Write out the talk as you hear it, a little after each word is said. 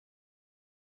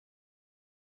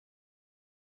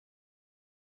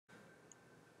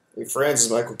Hey friends,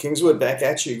 it's Michael Kingswood back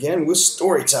at you again with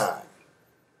story time.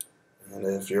 And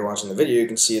if you're watching the video, you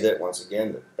can see that once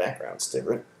again the background's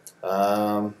different.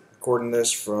 Recording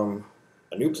this from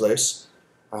a new place.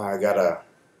 I got a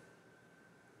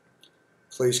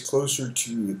place closer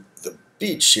to the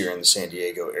beach here in the San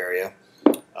Diego area,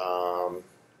 which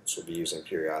we'll be using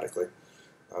periodically.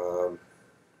 And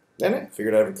I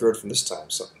figured I'd record from this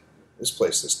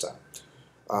place this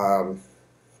time.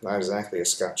 Not exactly a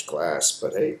Scotch glass,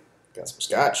 but hey, got some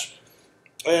Scotch.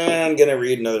 And I'm going to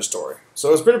read another story.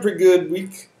 So it's been a pretty good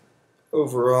week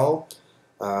overall.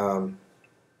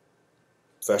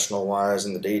 Professional-wise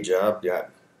in the day job, got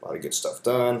a lot of good stuff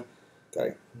done. Got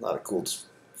a lot of cool,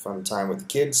 fun time with the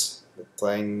kids,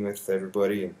 playing with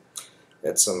everybody. And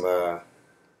had some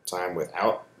time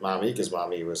without Mommy, because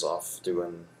Mommy was off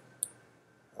doing,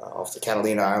 off the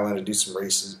Catalina Island to do some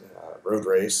races, road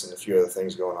race and a few other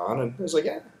things going on, and it was like,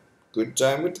 yeah, good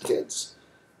time with the kids.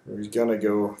 We're gonna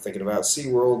go thinking about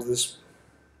SeaWorld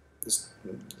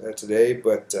today,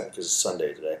 but because it's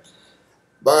Sunday today.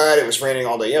 But it was raining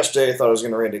all day yesterday. Thought it was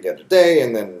gonna rain again today,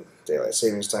 and then daylight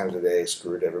savings time today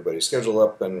screwed everybody's schedule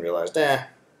up, and realized,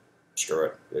 screw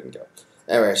it, didn't go.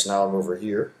 Anyway, so now I'm over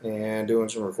here and doing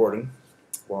some recording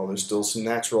while there's still some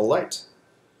natural light.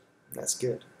 That's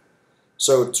good.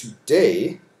 So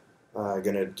today, I'm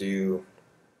going to do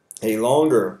a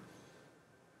longer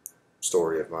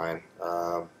story of mine,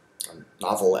 a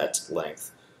novelette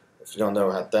length. If you don't know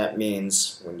what that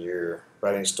means, when you're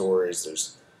writing stories,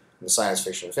 there's in the science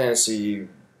fiction and fantasy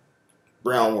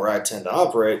realm where I tend to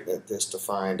operate, it's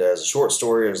defined as a short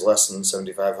story is less than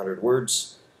 7,500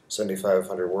 words.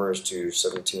 7,500 words to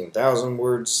 17,000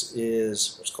 words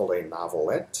is what's called a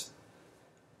novelette.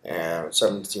 And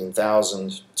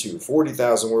 17,000 to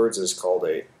 40,000 words is called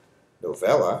a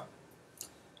novella,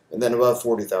 and then above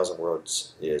 40,000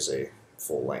 words is a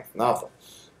full-length novel.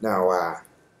 Now,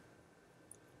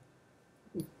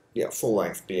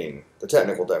 full-length being the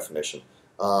technical definition.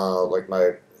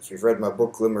 If you've read my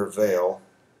book Glimmer Veil,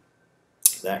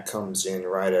 that comes in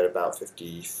right at about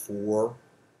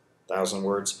 54,000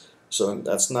 words. So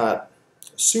that's not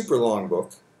a super long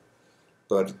book,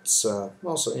 but it's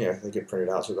also, they get printed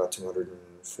out to about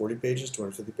 240 pages,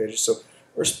 250 pages, so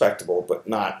respectable, but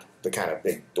not the kind of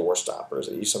big door stoppers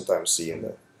that you sometimes see in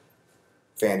the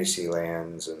fantasy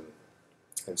lands and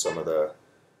some of the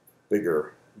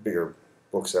bigger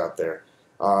books out there.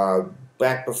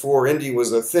 Back before indie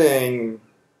was a thing,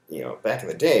 back in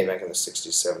the day, back in the 60s,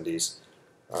 70s,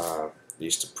 they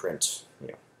used to print,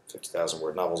 50,000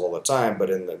 word novels all the time, but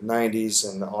in the 90s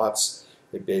and the aughts,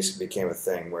 it basically became a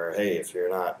thing where, hey, if you're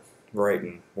not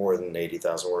writing more than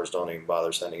 80,000 words, don't even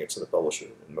bother sending it to the publisher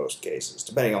in most cases,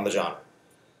 depending on the genre.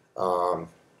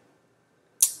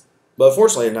 But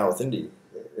fortunately now with indie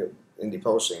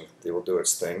publishing, they will do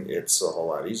its thing. It's a whole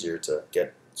lot easier to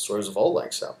get stories of all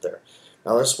lengths out there.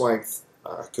 Now this length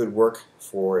could work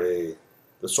for the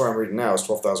story I'm reading now is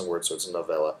 12,000 words, so it's a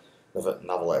novelette,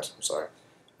 I'm sorry.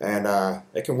 And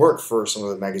it can work for some of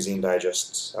the magazine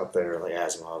digests out there, like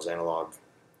Asimov's Analog.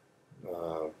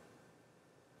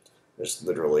 There's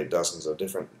literally dozens of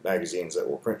different magazines that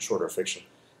will print shorter fiction.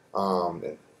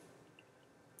 And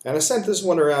I sent this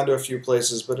one around to a few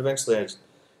places, but eventually I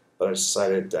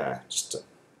decided I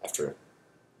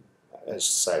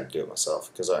decided to do it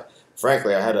myself, because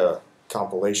frankly I had a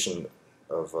compilation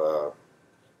of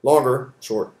longer,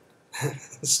 short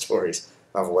stories,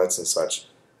 novelettes and such,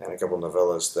 and a couple of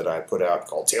novellas that I put out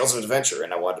called Tales of Adventure,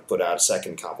 and I wanted to put out a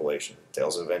second compilation,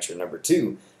 Tales of Adventure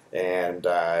 #2, and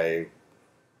I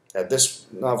had this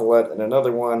novelette and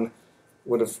another one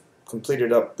would have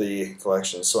completed up the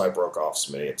collection, so I broke off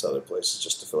some idiots other places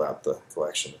just to fill out the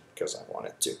collection because I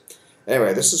wanted to.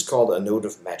 Anyway, this is called A Note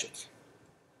of Magic,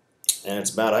 and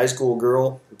it's about a high school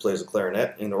girl who plays the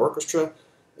clarinet in the orchestra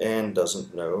and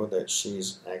doesn't know that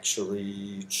she's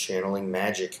actually channeling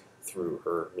magic through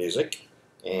her music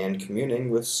and communing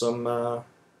with some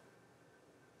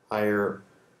higher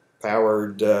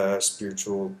powered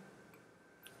spiritual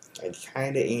and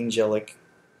kind of angelic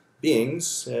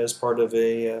beings as part of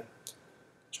a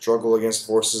struggle against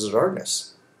forces of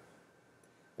darkness.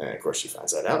 And of course she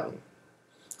finds that out, and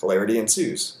hilarity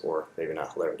ensues, or maybe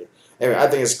not hilarity. Anyway, I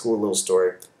think it's a cool little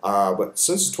story. But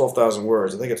since it's 12,000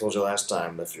 words, I think I told you last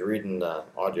time, if you're reading the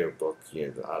audio book,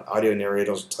 the audio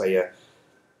narrators will tell you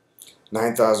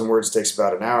 9,000 words takes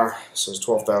about an hour, so it's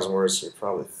 12,000 words, so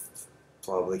you're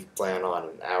probably plan on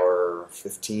an hour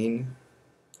 15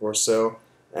 or so.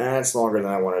 And it's longer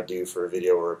than I want to do for a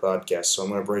video or a podcast, so I'm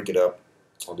going to break it up.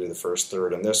 I'll do the first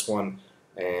third on this one,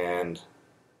 and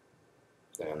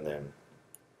then the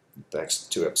next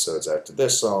 2 episodes after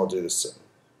this, I'll do this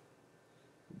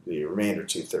the remainder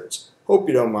 2/3. Hope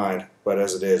you don't mind, but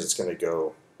as it is, this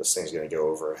thing's going to go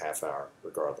over a half hour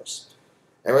regardless.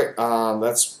 Anyway,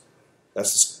 that's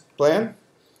the plan.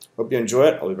 Hope you enjoy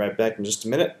it. I'll be right back in just a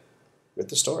minute with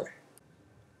the story.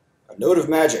 A Note of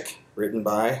Magic, written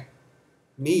by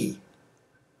me.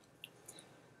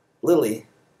 Lily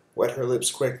wet her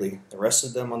lips quickly and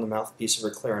rested them on the mouthpiece of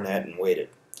her clarinet and waited.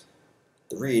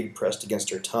 The reed pressed against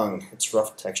her tongue, its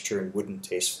rough texture and wooden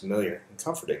taste familiar and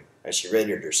comforting as she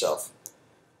readied herself.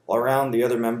 All around, the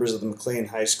other members of the McLean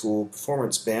High School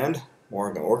Performance Band, more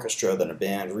an orchestra than a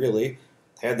band really,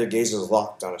 had their gazes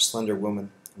locked on a slender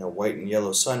woman in a white and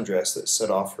yellow sundress that set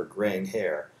off her graying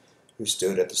hair, who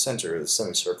stood at the center of the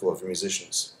semicircle of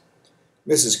musicians.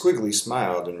 Mrs. Quigley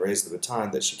smiled and raised the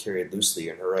baton that she carried loosely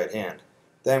in her right hand.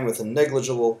 Then, with a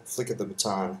negligible flick of the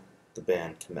baton, the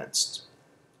band commenced.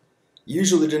 It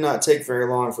usually did not take very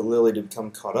long for Lily to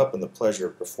become caught up in the pleasure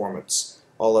of performance,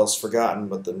 all else forgotten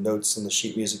but the notes in the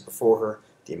sheet music before her,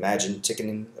 the imagined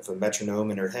ticking of a metronome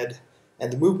in her head,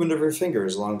 and the movement of her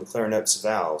fingers along the clarinet's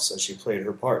valves as she played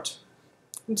her part.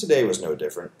 And today was no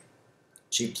different.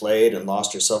 She played and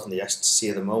lost herself in the ecstasy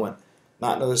of the moment,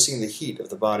 not noticing the heat of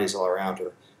the bodies all around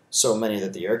her, so many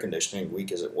that the air conditioning,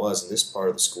 weak as it was in this part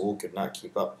of the school, could not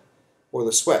keep up, or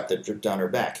the sweat that dripped down her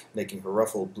back, making her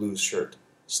ruffled blue shirt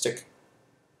stick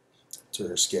to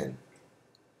her skin.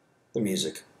 The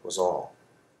music was all.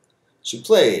 She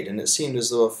played, and it seemed as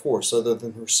though a force other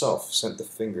than herself sent the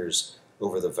fingers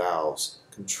over the valves,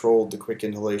 controlled the quick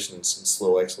inhalations and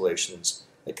slow exhalations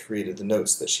that created the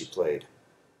notes that she played.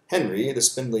 Henry, the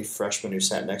spindly freshman who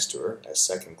sat next to her, as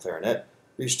second clarinet,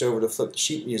 reached over to flip the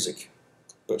sheet music,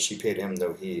 but she paid him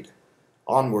no heed.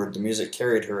 Onward the music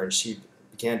carried her, and she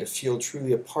began to feel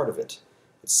truly a part of it.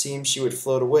 It seemed she would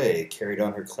float away, carried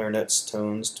on her clarinet's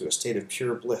tones to a state of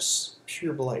pure bliss,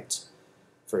 pure delight.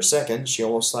 For a second, she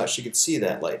almost thought she could see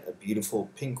that light, a beautiful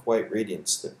pink-white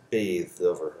radiance that bathed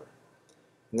over her.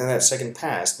 And then that second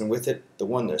passed, and with it the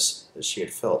oneness that she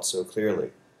had felt so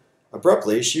clearly.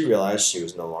 Abruptly, she realized she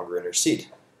was no longer in her seat.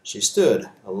 She stood,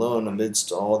 alone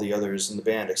amidst all the others in the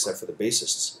band except for the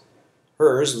bassists.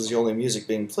 Hers was the only music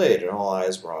being played, and all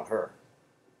eyes were on her.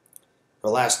 Her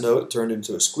last note turned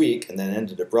into a squeak and then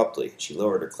ended abruptly. She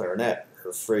lowered her clarinet,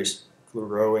 her face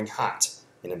growing hot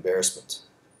in embarrassment.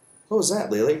 "What was that,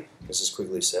 Lily?" Mrs.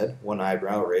 Quigley said, one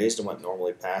eyebrow raised and what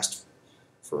normally passed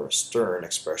for a stern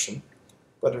expression.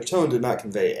 But her tone did not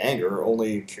convey anger,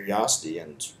 only curiosity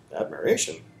and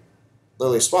admiration.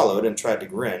 Lily swallowed and tried to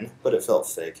grin, but it felt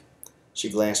fake. She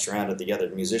glanced around at the other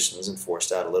musicians and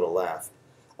forced out a little laugh.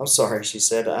 "I'm sorry," she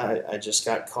said. I just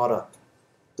got caught up.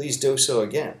 Please do so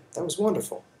again. That was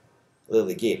wonderful."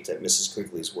 Lily gaped at Mrs.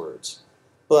 Quigley's words.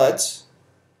 "But,"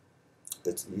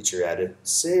 the teacher added,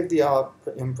 "save the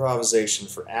improvisation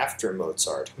for after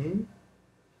Mozart,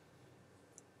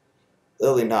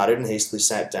 Lily nodded and hastily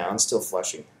sat down, still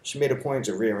flushing. She made a point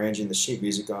of rearranging the sheet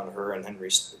music on her and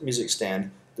Henry's music stand,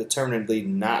 determinedly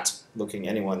not looking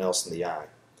anyone else in the eye.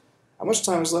 How much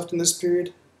time was left in this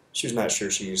period? She was not sure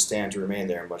she could stand to remain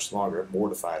there much longer,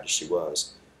 mortified as she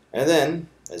was. And then,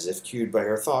 as if cued by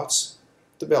her thoughts,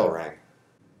 the bell rang.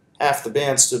 Half the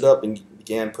band stood up and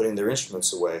began putting their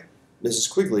instruments away.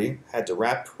 Mrs. Quigley had to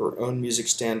rap her own music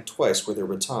stand twice with her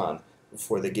baton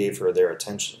before they gave her their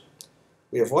attention.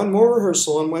 "We have one more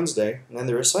rehearsal on Wednesday, and then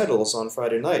the recitals on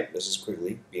Friday night," Mrs.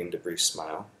 Quigley beamed a brief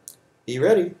smile. "Be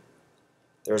ready."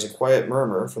 There was a quiet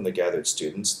murmur from the gathered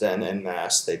students, then, en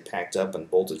masse, they packed up and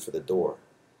bolted for the door.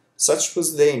 Such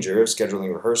was the danger of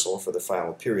scheduling rehearsal for the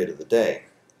final period of the day.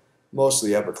 Most of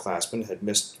the upperclassmen had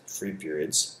missed free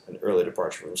periods, an early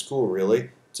departure from school,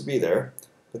 really, to be there,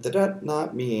 but that did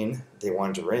not mean they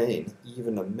wanted to remain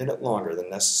even a minute longer than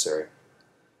necessary.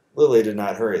 Lily did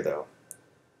not hurry, though.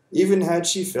 Even had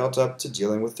she felt up to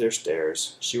dealing with their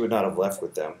stares, she would not have left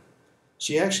with them.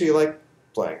 She actually liked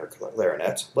playing her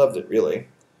clarinet, loved it really.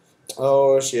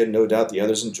 Oh, she had no doubt the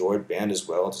others enjoyed band as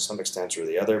well, to some extent or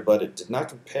the other, but it did not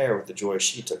compare with the joy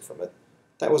she took from it.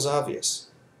 That was obvious.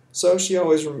 So she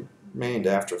always remained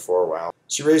after for a while.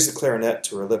 She raised the clarinet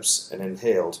to her lips and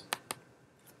inhaled.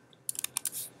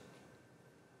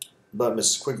 But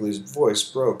Mrs. Quigley's voice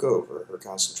broke over her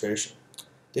concentration.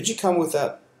 "Did you come with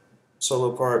that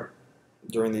solo part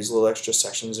during these little extra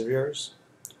sections of yours?"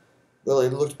 Lily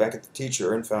looked back at the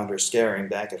teacher and found her staring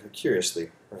back at her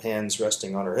curiously, her hands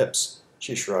resting on her hips.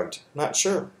 She shrugged. "Not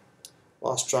sure.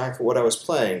 Lost track of what I was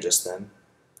playing just then."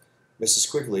 Mrs.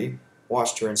 Quigley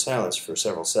watched her in silence for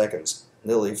several seconds.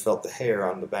 Lily felt the hair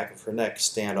on the back of her neck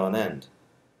stand on end.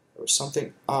 There was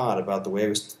something odd about the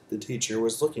way the teacher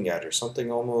was looking at her,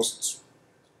 something almost...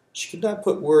 She could not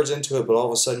put words into it, but all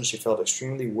of a sudden she felt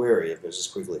extremely wary of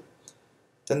Mrs. Quigley.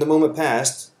 Then the moment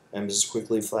passed, and Mrs.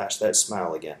 Quickly flashed that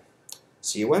smile again.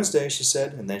 "See you Wednesday," she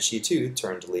said, and then she too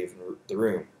turned to leave the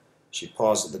room. She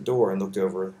paused at the door and looked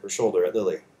over her shoulder at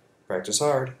Lily. "Practice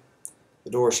hard."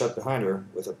 The door shut behind her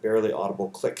with a barely audible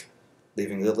click,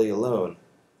 leaving Lily alone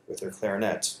with her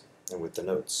clarinet and with the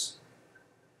notes.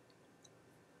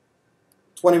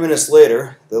 20 minutes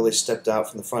later, Lily stepped out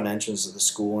from the front entrance of the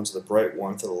school into the bright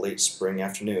warmth of the late spring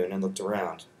afternoon and looked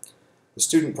around. The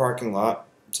student parking lot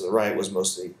to the right was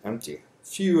mostly empty.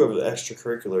 Few of the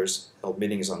extracurriculars held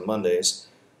meetings on Mondays,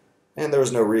 and there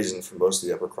was no reason for most of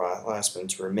the upperclassmen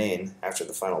to remain after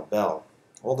the final bell.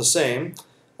 All the same,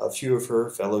 a few of her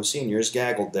fellow seniors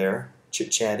gaggled there,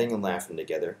 chit-chatting and laughing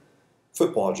together.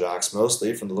 Football jocks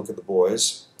mostly, from the look of the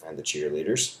boys and the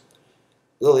cheerleaders.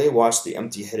 Lily watched the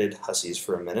empty-headed hussies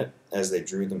for a minute as they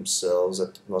drew themselves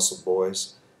at the muscle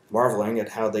boys, marveling at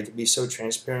how they could be so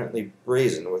transparently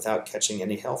brazen without catching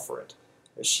any hell for it,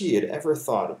 as she had ever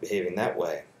thought of behaving that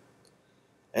way.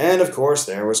 And, of course,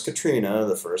 there was Katrina,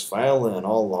 the first violin,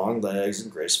 all long legs and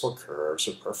graceful curves,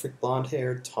 her perfect blonde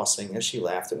hair tossing as she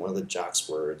laughed at one of the jock's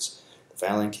words, the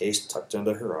violin case tucked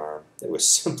under her arm. It was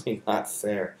simply not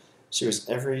fair. She was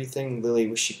everything Lily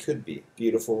wished she could be,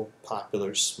 beautiful,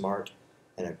 popular, smart,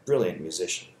 and a brilliant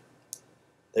musician.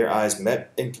 Their eyes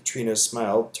met, and Katrina's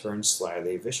smile turned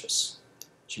slyly vicious.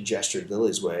 She gestured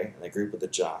Lily's way, and a group of the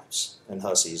jocks and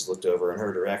hussies looked over in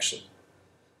her direction.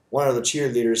 One of the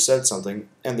cheerleaders said something,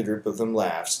 and the group of them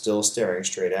laughed, still staring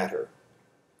straight at her.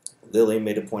 Lily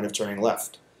made a point of turning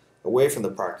left, away from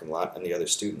the parking lot and the other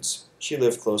students. She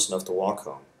lived close enough to walk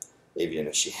home. Even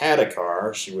if she had a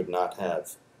car, she would not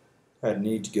have had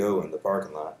need to go in the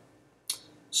parking lot.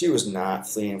 She was not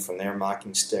fleeing from their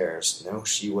mocking stares. No,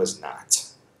 she was not.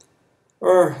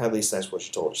 Or at least that's what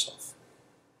she told herself.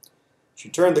 She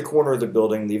turned the corner of the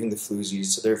building, leaving the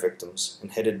floozies to their victims,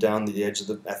 and headed down the edge of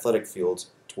the athletic field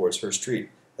towards her street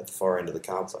at the far end of the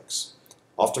complex.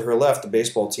 Off to her left, the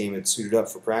baseball team had suited up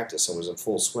for practice and was in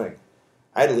full swing.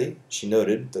 Idly, she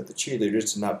noted that the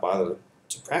cheerleaders did not bother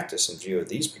to practice in view of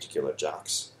these particular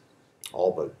jocks.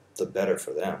 All but the better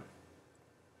for them.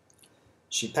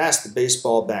 She passed the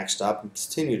baseball backstop and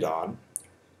continued on,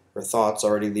 her thoughts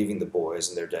already leaving the boys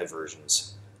and their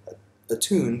diversions. A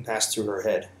tune passed through her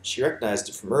head. She recognized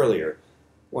it from earlier,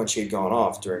 when she had gone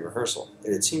off during rehearsal.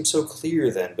 It had seemed so clear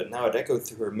then, but now it echoed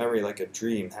through her memory like a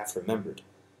dream half remembered.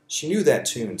 She knew that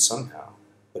tune somehow,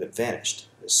 but it vanished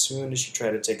as soon as she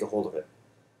tried to take a hold of it.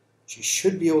 She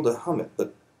should be able to hum it,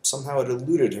 but somehow it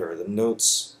eluded her, the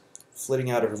notes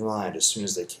flitting out of her mind as soon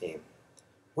as they came.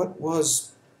 What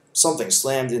was... Something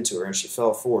slammed into her, and she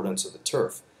fell forward onto the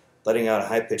turf, letting out a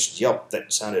high-pitched yelp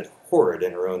that sounded horrid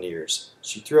in her own ears.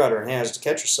 She threw out her hands to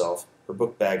catch herself, her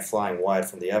book bag flying wide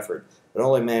from the effort, but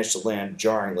only managed to land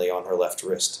jarringly on her left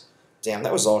wrist. Damn,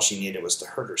 that was all she needed, was to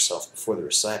hurt herself before the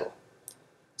recital.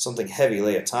 Something heavy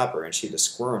lay atop her, and she had to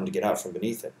squirm to get out from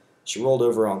beneath it. She rolled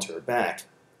over onto her back,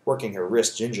 working her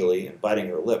wrist gingerly and biting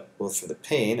her lip, both from the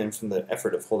pain and from the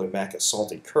effort of holding back a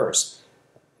salty curse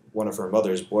one of her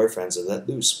mother's boyfriends had let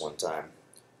loose one time.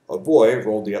 A boy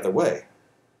rolled the other way.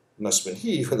 It must have been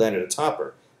he who landed atop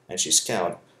her, and she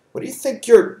scowled. "What do you think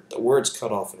you're—" The words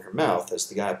cut off in her mouth as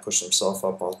the guy pushed himself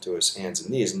up onto his hands and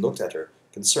knees and looked at her,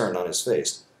 concern on his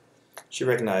face. She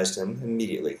recognized him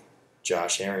immediately.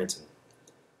 Josh Arrington.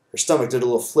 Her stomach did a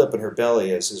little flip in her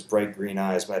belly as his bright green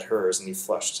eyes met hers, and he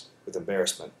flushed with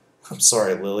embarrassment. "I'm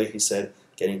sorry, Lily," he said,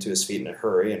 getting to his feet in a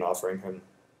hurry and offering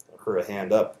her a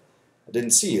hand up. "I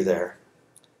didn't see you there."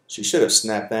 She should have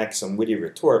snapped back some witty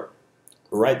retort,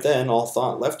 but right then all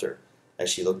thought left her as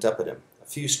she looked up at him. A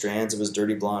few strands of his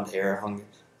dirty blonde hair hung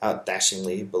out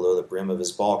dashingly below the brim of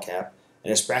his ball cap,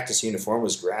 and his practice uniform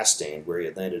was grass-stained where he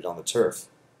had landed on the turf.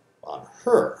 On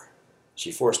her!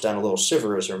 She forced down a little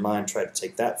shiver as her mind tried to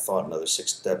take that thought another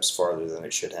 6 steps farther than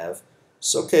it should have.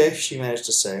 "It's okay," she managed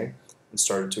to say, and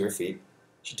started to her feet.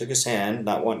 She took his hand,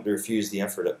 not wanting to refuse the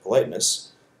effort at politeness,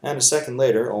 and a second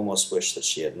later almost wished that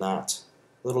she had not.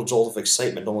 A little jolt of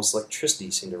excitement, almost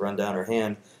electricity, seemed to run down her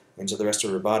hand into the rest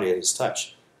of her body at his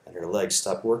touch, and her legs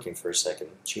stopped working for a second.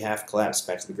 She half collapsed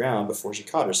back to the ground before she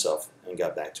caught herself and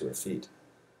got back to her feet.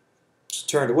 She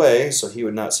turned away so he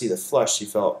would not see the flush she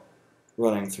felt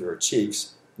running through her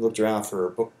cheeks, and looked around for her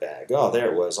book bag. Oh,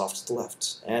 there it was, off to the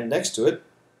left, and next to it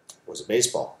was a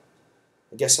baseball.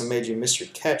 "I guess I made you miss your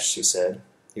catch," she said.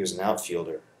 He was an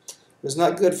outfielder. It was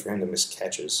not good for him to miss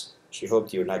catches. She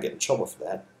hoped he would not get in trouble for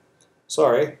that.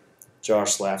 "Sorry."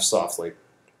 Josh laughed softly,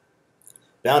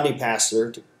 bounding past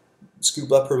her to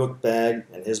scoop up her book bag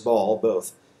and his ball,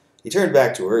 both. He turned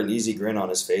back to her, an easy grin on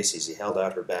his face as he held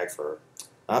out her bag for her.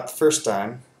 Not the first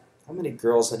time. How many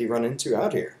girls had he run into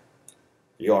out here?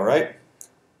 "You all right?"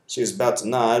 She was about to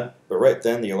nod, but right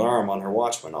then the alarm on her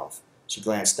watch went off. She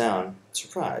glanced down,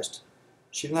 surprised.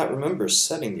 She did not remember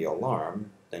setting the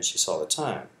alarm. Then she saw the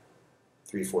time.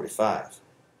 3:45.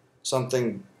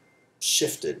 Something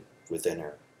shifted within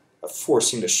her. A force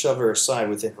seemed to shove her aside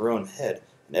within her own head,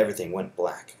 and everything went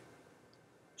black.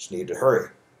 She needed to hurry.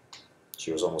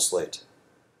 She was almost late.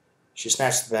 She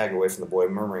snatched the bag away from the boy,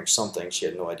 murmuring something, she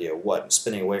had no idea what, and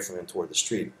spinning away from him toward the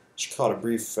street. She caught a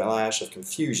brief flash of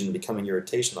confusion becoming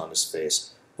irritation on his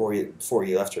face before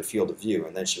he left her field of view,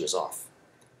 and then she was off.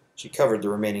 She covered the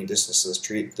remaining distance of the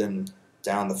street, then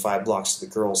down the 5 blocks to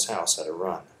the girl's house at a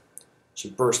run. She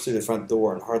burst through the front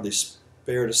door and hardly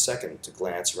spared a second to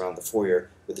glance around the foyer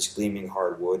with its gleaming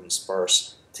hardwood and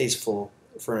sparse, tasteful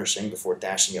furnishing before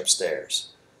dashing upstairs.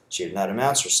 She had not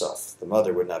announced herself. The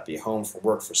mother would not be home from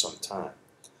work for some time.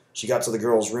 She got to the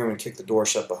girl's room and kicked the door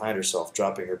shut behind herself,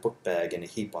 dropping her book bag in a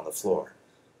heap on the floor.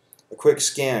 A quick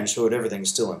scan showed everything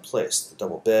still in place. The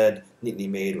double bed, neatly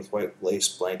made with white lace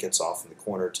blankets off in the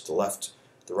corner to the left,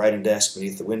 the writing desk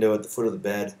beneath the window at the foot of the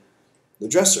bed, the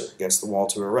dresser against the wall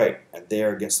to her right, and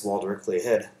there against the wall directly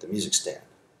ahead, the music stand.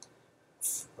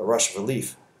 A rush of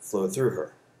relief flowed through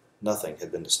her. Nothing had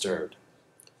been disturbed.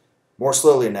 More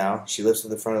slowly now, she lifted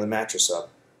the foot of the mattress up,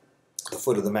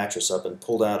 and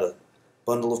pulled out a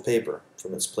bundle of paper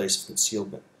from its place of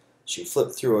concealment. She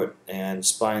flipped through it, and,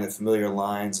 spying the familiar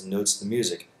lines and notes of the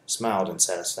music, smiled in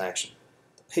satisfaction.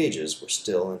 The pages were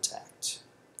still intact.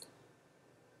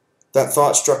 That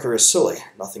thought struck her as silly.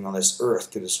 Nothing on this earth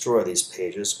could destroy these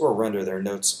pages or render their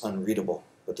notes unreadable.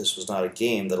 But this was not a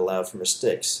game that allowed for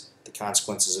mistakes. The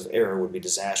consequences of error would be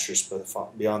disastrous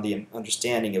beyond the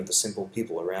understanding of the simple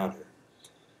people around her.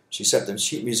 She set the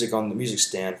sheet music on the music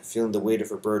stand, feeling the weight of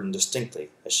her burden distinctly,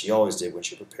 as she always did when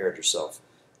she prepared herself.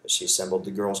 As she assembled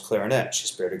the girl's clarinet, she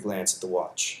spared a glance at the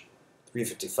watch.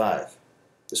 3:55.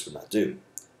 This would not do.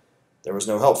 There was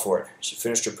no help for it. She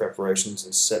finished her preparations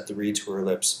and set the reed to her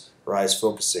lips, her eyes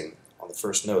focusing on the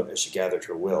first note as she gathered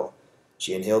her will.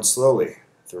 She inhaled slowly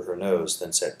through her nose,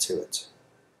 then set to it.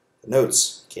 The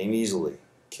notes came easily,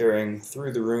 carrying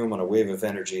through the room on a wave of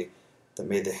energy that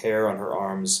made the hair on her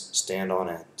arms stand on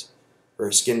end.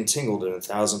 Her skin tingled in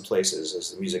 1,000 places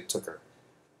as the music took her,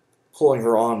 pulling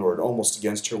her onward almost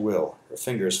against her will, her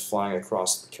fingers flying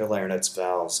across the clarinet's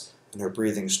valves and her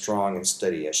breathing strong and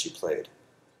steady as she played.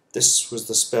 This was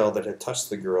the spell that had touched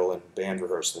the girl in band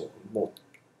rehearsal,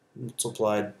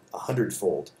 multiplied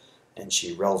 100-fold, and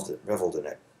she reveled in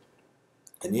it.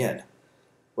 And yet,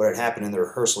 what had happened in the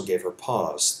rehearsal gave her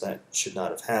pause. That should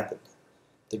not have happened.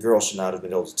 The girl should not have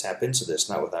been able to tap into this,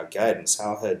 not without guidance.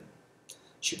 How had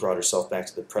she brought herself back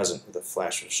to the present with a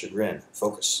flash of chagrin?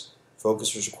 Focus.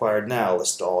 Focus was required now,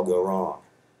 lest it all go wrong.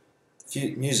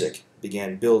 The music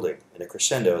began building in a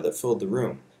crescendo that filled the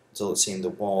room until it seemed the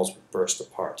walls would burst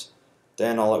apart.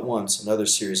 Then, all at once, another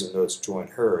series of notes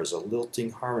joined hers, a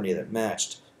lilting harmony that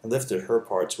matched and lifted her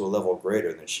part to a level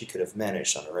greater than she could have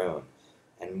managed on her own.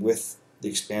 And with the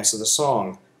expanse of the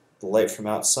song, the light from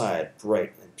outside,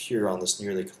 bright and pure on this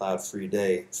nearly cloud-free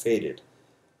day, faded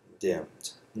and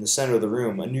dimmed. In the center of the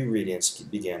room, a new radiance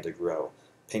began to grow.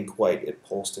 Pink-white, it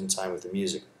pulsed in time with the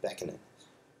music, beckoning.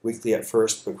 Weakly at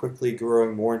first, but quickly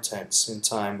growing more intense in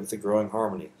time with the growing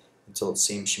harmony, until it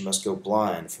seemed she must go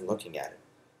blind from looking at it.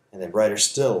 And then brighter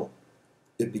still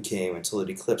it became until it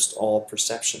eclipsed all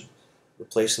perception,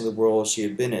 replacing the world she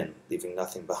had been in, leaving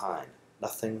nothing behind.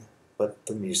 Nothing but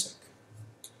the music.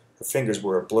 Her fingers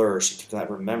were a blur. She could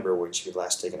not remember when she had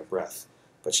last taken a breath.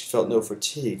 But she felt no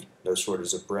fatigue, no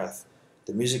shortage of breath.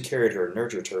 The music carried her,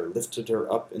 nurtured her, lifted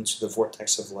her up into the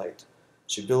vortex of light.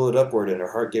 She billowed upward, and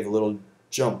her heart gave a little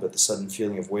jump at the sudden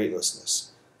feeling of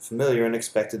weightlessness. Familiar and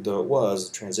unexpected though it was,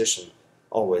 the transition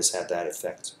always had that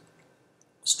effect.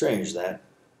 Strange that.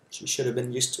 She should have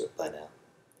been used to it by now.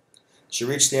 She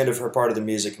reached the end of her part of the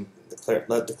music and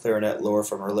let the clarinet lower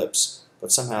from her lips,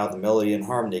 but somehow the melody and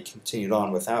harmony continued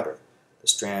on without her. The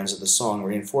strands of the song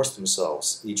reinforced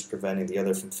themselves, each preventing the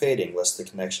other from fading lest the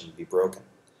connection be broken.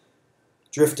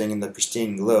 Drifting in the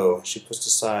pristine glow, she pushed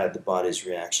aside the body's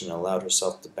reaction and allowed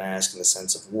herself to bask in the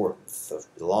sense of warmth,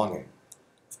 of belonging,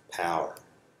 of power.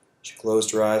 She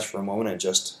closed her eyes for a moment and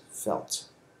just felt.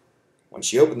 When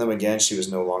she opened them again, she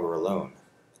was no longer alone.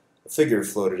 A figure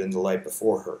floated in the light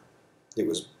before her. It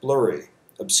was blurry,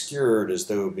 obscured as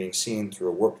though being seen through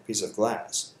a warped piece of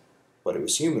glass, but it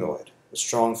was humanoid, with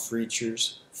strong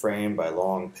features framed by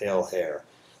long, pale hair,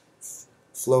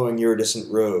 flowing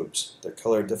iridescent robes, their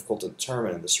color difficult to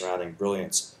determine in the surrounding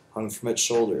brilliance, hung from its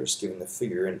shoulders, giving the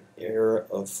figure an air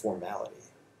of formality.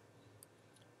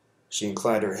 She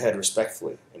inclined her head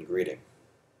respectfully in greeting.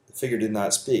 The figure did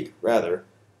not speak. Rather,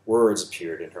 words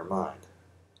appeared in her mind.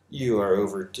 You are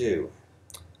overdue.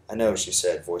 I know, she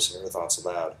said, voicing her thoughts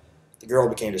aloud. The girl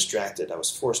became distracted. I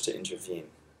was forced to intervene.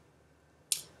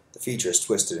 The features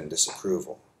twisted in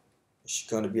disapproval. Is she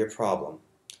going to be a problem?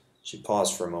 She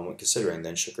paused for a moment, considering,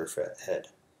 then shook her head.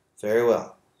 Very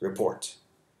well. Report.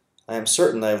 I am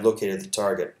certain I have located the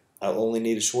target. I'll only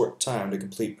need a short time to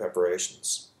complete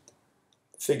preparations.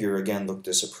 The figure again looked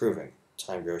disapproving.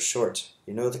 Time grows short.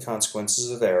 You know the consequences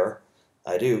of error.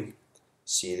 I do.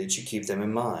 See that you keep them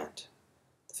in mind.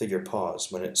 The figure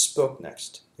paused. When it spoke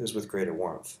next, it was with greater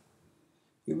warmth.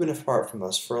 You've been apart from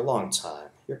us for a long time.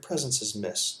 Your presence is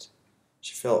missed.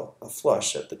 She felt a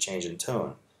flush at the change in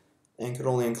tone, and could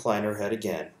only incline her head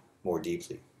again, more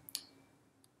deeply.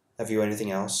 Have you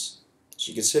anything else?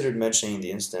 She considered mentioning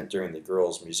the incident during the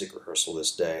girls' music rehearsal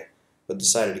this day, but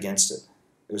decided against it.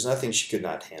 It was nothing she could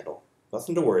not handle.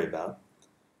 Nothing to worry about.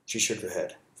 She shook her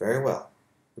head. Very well.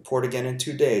 Report again in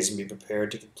 2 days and be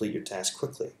prepared to complete your task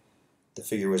quickly. The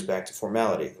figure was back to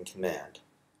formality and command.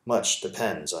 Much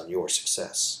depends on your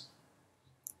success.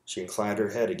 She inclined her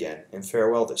head again, in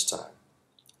farewell this time.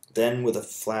 Then, with a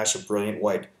flash of brilliant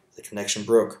white, the connection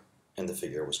broke, and the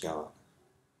figure was gone.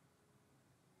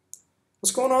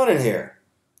 What's going on in here?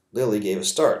 Lily gave a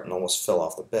start and almost fell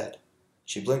off the bed.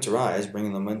 She blinked her eyes,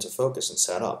 bringing them into focus, and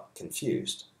sat up,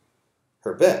 confused.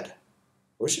 Her bed?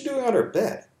 What was she doing on her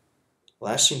bed?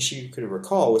 Last thing she could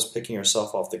recall was picking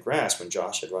herself off the grass when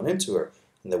Josh had run into her,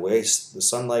 and the way the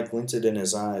sunlight glinted in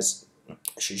his eyes.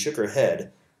 She shook her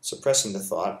head, suppressing the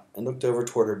thought, and looked over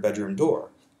toward her bedroom door,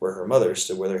 where her mother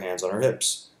stood with her hands on her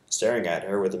hips, staring at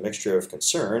her with a mixture of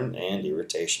concern and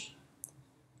irritation.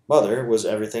 Mother was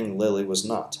everything Lily was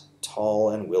not, tall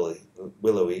and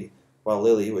willowy, while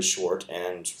Lily was short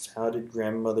and, how did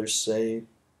grandmother say,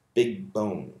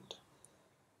 big-boned.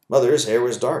 Mother's hair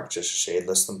was dark, just a shade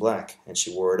less than black, and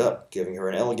she wore it up, giving her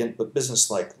an elegant but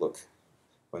businesslike look.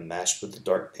 When matched with the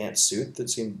dark pantsuit that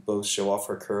seemed to both show off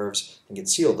her curves and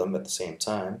conceal them at the same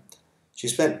time. She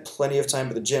spent plenty of time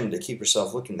at the gym to keep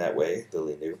herself looking that way,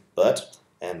 Lily knew, but,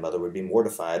 and Mother would be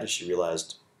mortified as she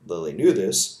realized Lily knew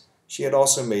this, she had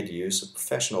also made use of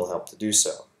professional help to do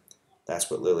so. That's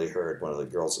what Lily heard one of the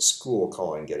girls at school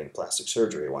calling getting plastic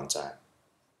surgery one time.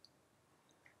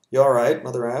 You all right?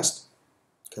 Mother asked,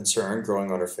 concern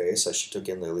growing on her face as she took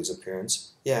in Lily's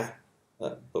appearance. Yeah,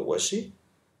 but was she?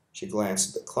 She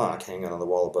glanced at the clock hanging on the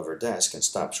wall above her desk and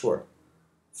stopped short.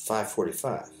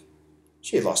 5:45.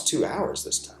 She had lost 2 hours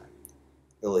this time.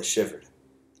 Lily shivered.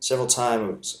 Several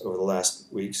times over the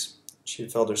last weeks, she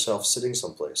had felt herself sitting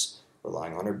someplace, or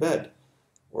lying on her bed,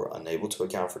 or unable to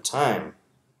account for time.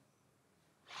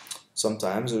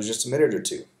 Sometimes it was just a minute or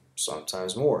two,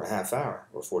 sometimes more, a half hour,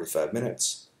 or 45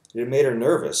 minutes. It had made her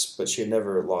nervous, but she had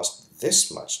never lost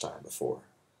this much time before.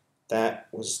 That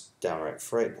was downright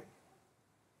frightening.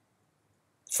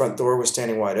 The front door was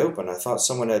standing wide open. I thought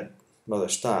someone had... Mother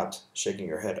stopped, shaking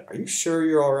her head. Are you sure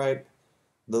you're all right?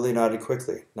 Lily nodded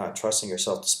quickly, not trusting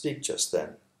herself to speak just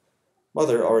then.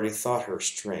 Mother already thought her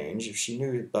strange. If she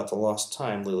knew about the lost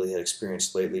time Lily had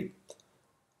experienced lately,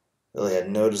 Lily had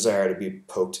no desire to be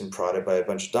poked and prodded by a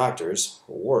bunch of doctors,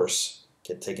 or worse,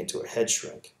 get taken to a head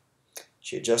shrink.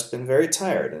 She had just been very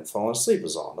tired and fallen asleep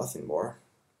was all, nothing more.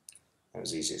 That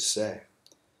was easy to say.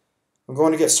 I'm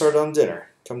going to get started on dinner.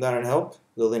 Come down and help?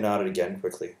 Lily nodded again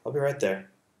quickly. I'll be right there.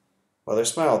 Mother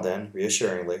smiled then,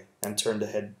 reassuringly, and turned to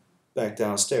head back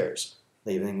downstairs,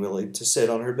 leaving Lily to sit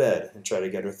on her bed and try to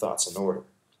get her thoughts in order.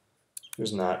 She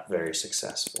was not very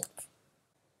successful.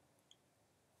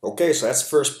 Okay, so that's the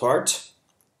first part.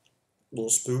 A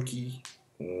little spooky.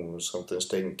 Something's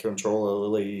taking control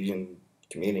of Lily and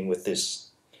communing with this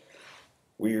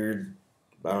weird,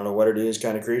 I don't know what it is,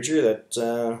 kind of creature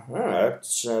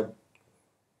that,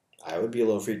 I would be a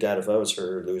little freaked out if I was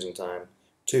her losing time,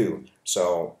 too.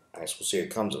 So, I guess we'll see what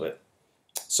comes of it.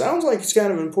 Sounds like it's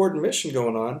kind of an important mission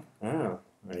going on. Oh,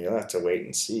 you'll have to wait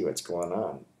and see what's going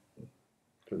on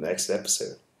for the next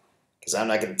episode. Because I'm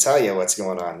not going to tell you what's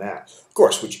going on now. Of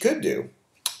course, what you could do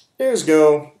is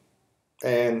go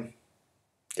and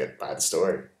buy the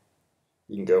story.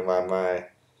 You can go by my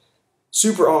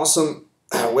super awesome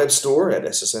web store at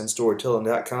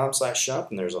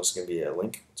ssnstorytelling.com/shop, and there's also going to be a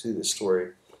link to the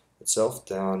story itself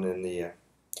down in the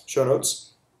show notes.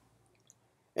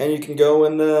 And you can go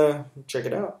and check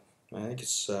it out. I think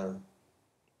it's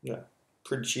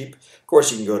pretty cheap. Of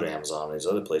course, you can go to Amazon and these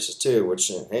other places too,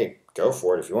 which, hey, go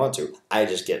for it if you want to. I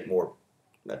just get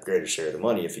a greater share of the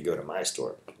money if you go to my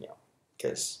store,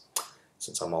 because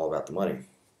since I'm all about the money, you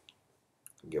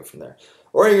can go from there.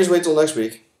 Or you can just wait till next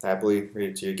week. Happily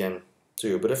read it to you again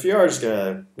too. But if you are just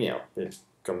going to,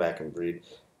 come back and read,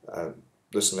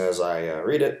 listen as I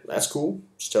read it. That's cool.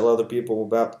 Just tell other people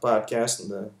about the podcast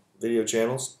and the video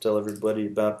channels. Tell everybody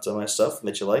about my stuff and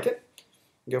that you like it.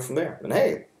 And go from there. And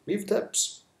hey, leave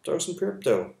tips. Throw some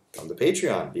crypto. Come to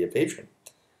Patreon. Be a patron.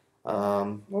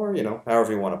 Or,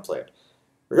 however you want to play it.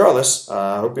 Regardless,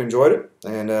 I hope you enjoyed it.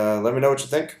 And let me know what you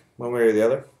think, one way or the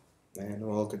other. And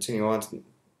we'll continue on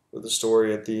with the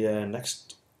story at the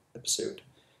next episode.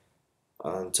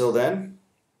 Until then,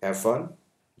 have fun.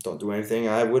 Don't do anything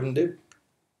I wouldn't do.